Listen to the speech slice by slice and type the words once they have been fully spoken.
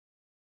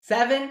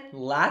7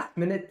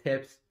 last-minute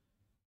tips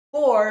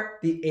for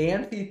the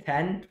AMC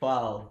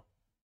 1012.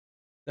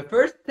 The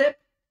first tip,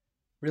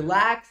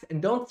 relax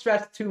and don't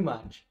stress too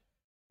much.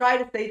 Try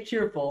to stay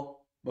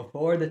cheerful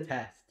before the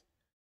test.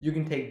 You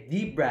can take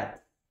deep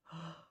breaths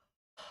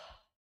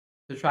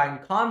to try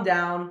and calm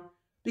down,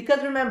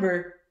 because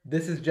remember,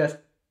 this is just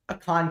a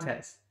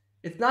contest.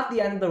 It's not the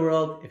end of the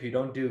world if you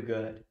don't do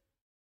good.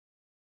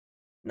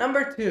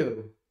 Number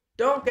 2,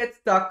 don't get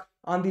stuck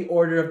on the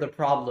order of the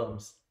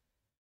problems.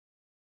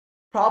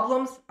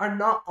 Problems are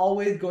not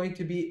always going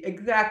to be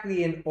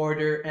exactly in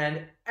order,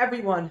 and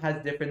everyone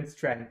has different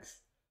strengths.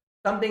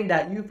 Something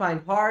that you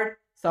find hard,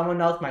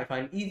 someone else might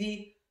find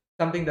easy.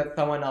 Something that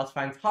someone else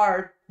finds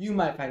hard, you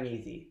might find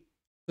easy.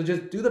 So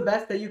just do the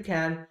best that you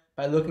can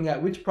by looking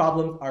at which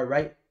problems are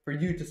right for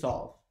you to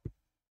solve.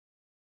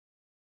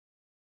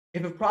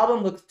 If a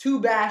problem looks too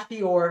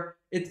bashy, or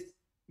it's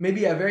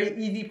maybe a very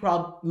easy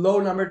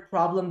low-numbered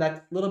problem that's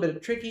a little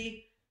bit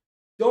tricky,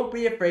 don't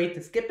be afraid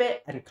to skip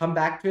it and come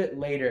back to it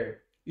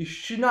later. You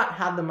should not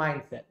have the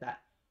mindset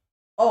that,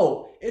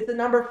 oh, it's a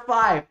number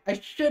 5, I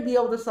should be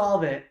able to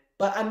solve it,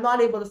 but I'm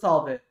not able to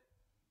solve it.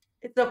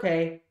 It's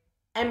okay.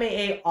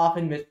 MAA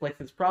often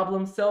misplaces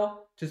problems, so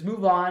just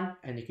move on,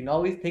 and you can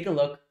always take a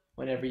look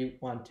whenever you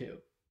want to.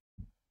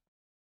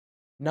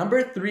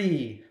 Number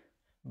 3,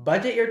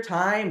 budget your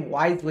time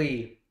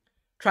wisely.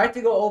 Try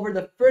to go over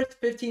the first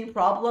 15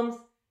 problems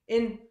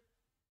in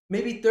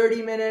maybe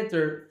 30 minutes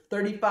or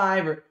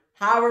 35 or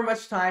however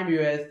much time you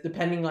is,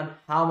 depending on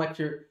how much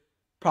your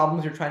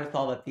problems you're trying to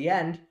solve at the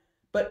end.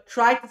 But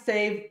try to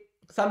save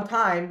some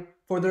time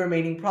for the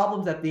remaining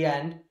problems at the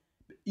end.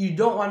 You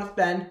don't want to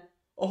spend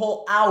a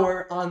whole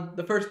hour on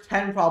the first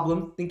 10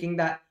 problems thinking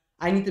that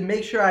I need to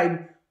make sure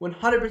I'm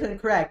 100%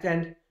 correct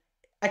and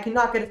I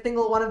cannot get a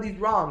single one of these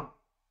wrong.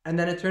 And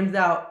then it turns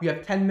out you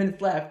have 10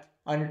 minutes left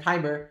on your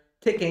timer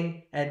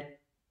ticking and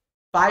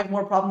 5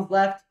 more problems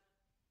left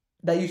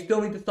that you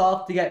still need to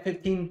solve to get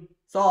 15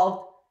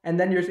 solved, and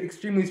then you're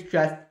extremely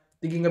stressed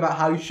thinking about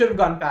how you should have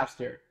gone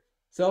faster.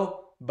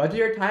 So budget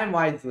your time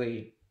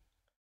wisely.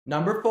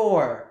 Number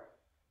 4,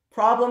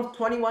 problems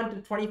 21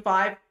 to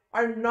 25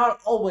 are not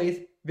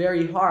always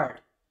very hard.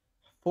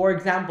 For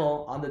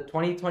example, on the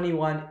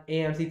 2021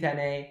 AMC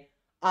 10A,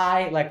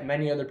 I, like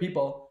many other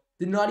people,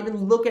 did not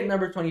even look at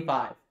number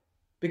 25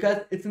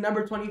 because it's a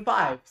number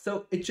 25,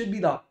 so it should be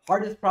the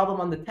hardest problem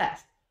on the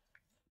test.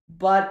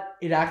 But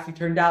it actually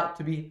turned out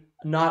to be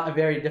not a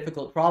very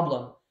difficult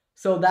problem.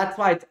 So that's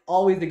why it's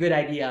always a good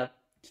idea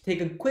to take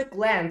a quick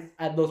glance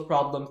at those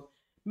problems.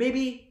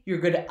 Maybe you're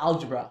good at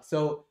algebra,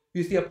 so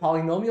you see a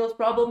polynomials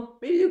problem,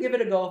 maybe you give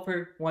it a go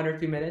for 1 or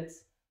 2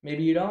 minutes.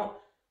 Maybe you don't.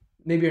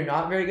 Maybe you're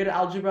not very good at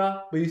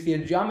algebra, but you see a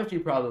geometry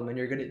problem and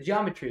you're good at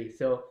geometry,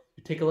 so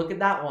you take a look at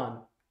that one.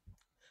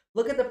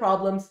 Look at the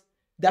problems.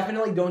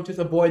 Definitely don't just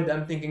avoid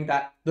them thinking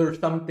that there's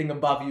something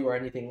above you or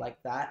anything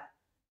like that.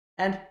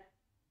 And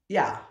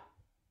yeah.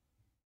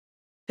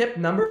 Tip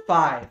number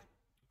 5.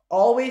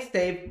 Always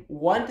save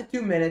 1 to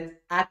 2 minutes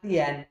at the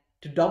end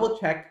to double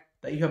check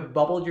that you have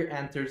bubbled your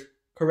answers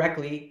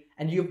correctly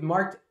and you've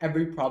marked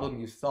every problem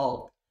you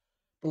solved.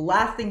 The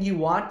last thing you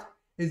want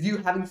is you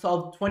having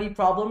solved 20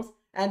 problems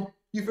and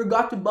you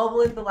forgot to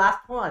bubble in the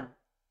last one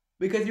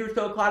because you were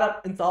so caught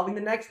up in solving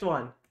the next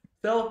one.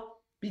 So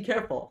be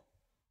careful.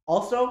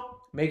 Also,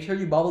 make sure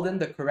you bubbled in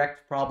the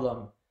correct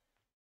problem.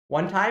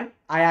 One time,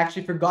 I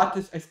actually forgot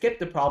to skip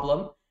the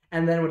problem,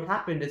 and then what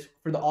happened is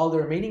for all the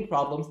remaining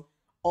problems,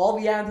 all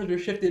the answers are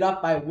shifted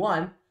up by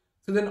 1,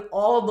 so then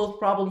all of those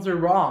problems are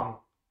wrong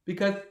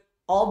because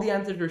all the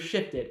answers are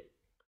shifted.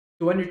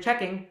 So when you're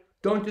checking,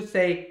 don't just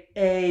say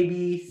A,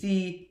 B,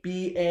 C,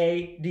 B,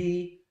 A,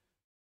 D.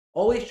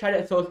 Always try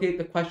to associate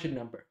the question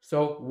number.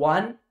 So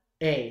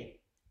 1A,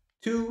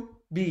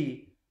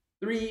 2B,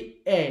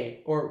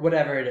 3A, or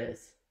whatever it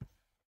is.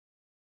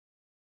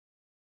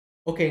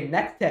 Okay,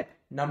 next tip,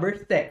 number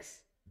 6.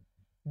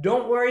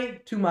 Don't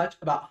worry too much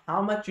about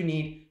how much you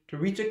need to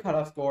reach a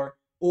cutoff score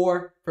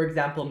or, for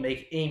example,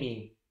 make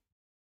AMY.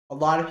 A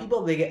lot of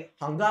people, they get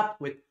hung up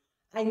with,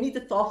 I need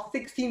to solve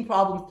 16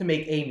 problems to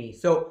make AMY,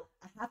 so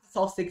I have to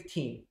solve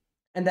 16.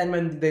 And then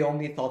when they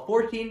only solve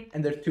 14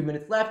 and there's 2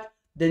 minutes left,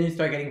 then you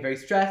start getting very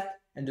stressed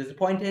and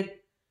disappointed.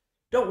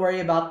 Don't worry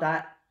about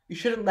that. You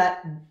shouldn't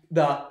let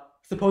the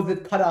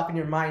supposed cutoff in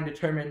your mind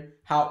determine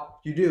how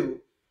you do.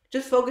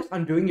 Just focus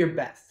on doing your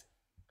best.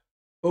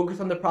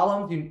 Focus on the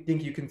problems you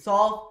think you can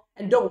solve,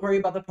 and don't worry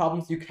about the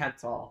problems you can't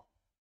solve.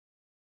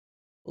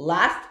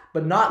 Last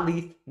but not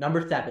least,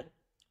 number 7.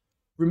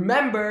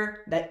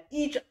 Remember that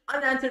each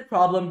unanswered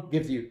problem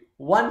gives you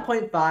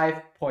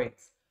 1.5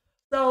 points.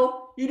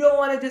 So you don't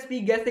want to just be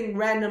guessing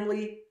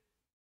randomly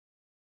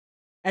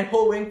and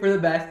hoping for the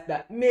best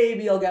that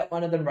maybe you'll get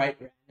one of them right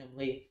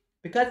randomly,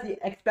 because the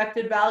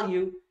expected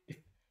value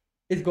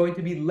is going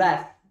to be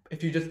less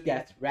if you just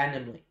guess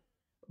randomly.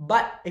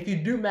 But if you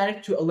do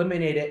manage to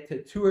eliminate it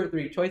to 2 or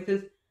 3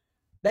 choices,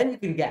 then you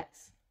can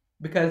guess,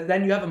 because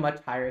then you have a much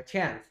higher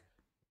chance.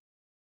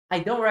 I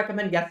don't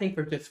recommend guessing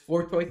for just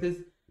 4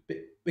 choices,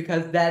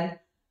 because then,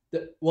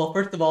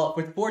 first of all,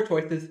 for 4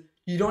 choices,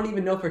 you don't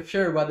even know for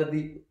sure whether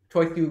the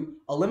choice you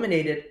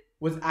eliminated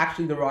was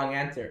actually the wrong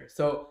answer.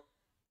 So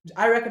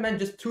I recommend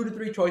just 2 to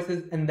 3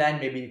 choices and then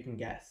maybe you can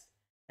guess.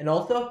 And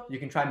also, you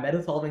can try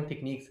meta solving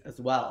techniques as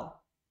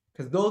well,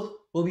 because those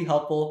will be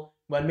helpful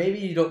when maybe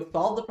you don't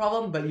solve the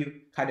problem, but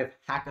you kind of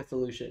hack a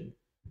solution.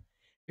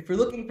 If you're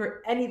looking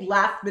for any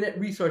last minute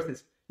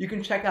resources, you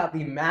can check out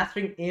the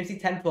Mastering AMC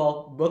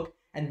 1012 book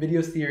and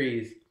video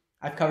series.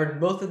 I've covered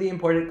most of the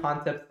important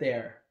concepts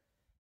there.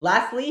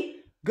 Lastly,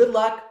 good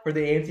luck for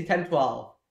the AMC 1012.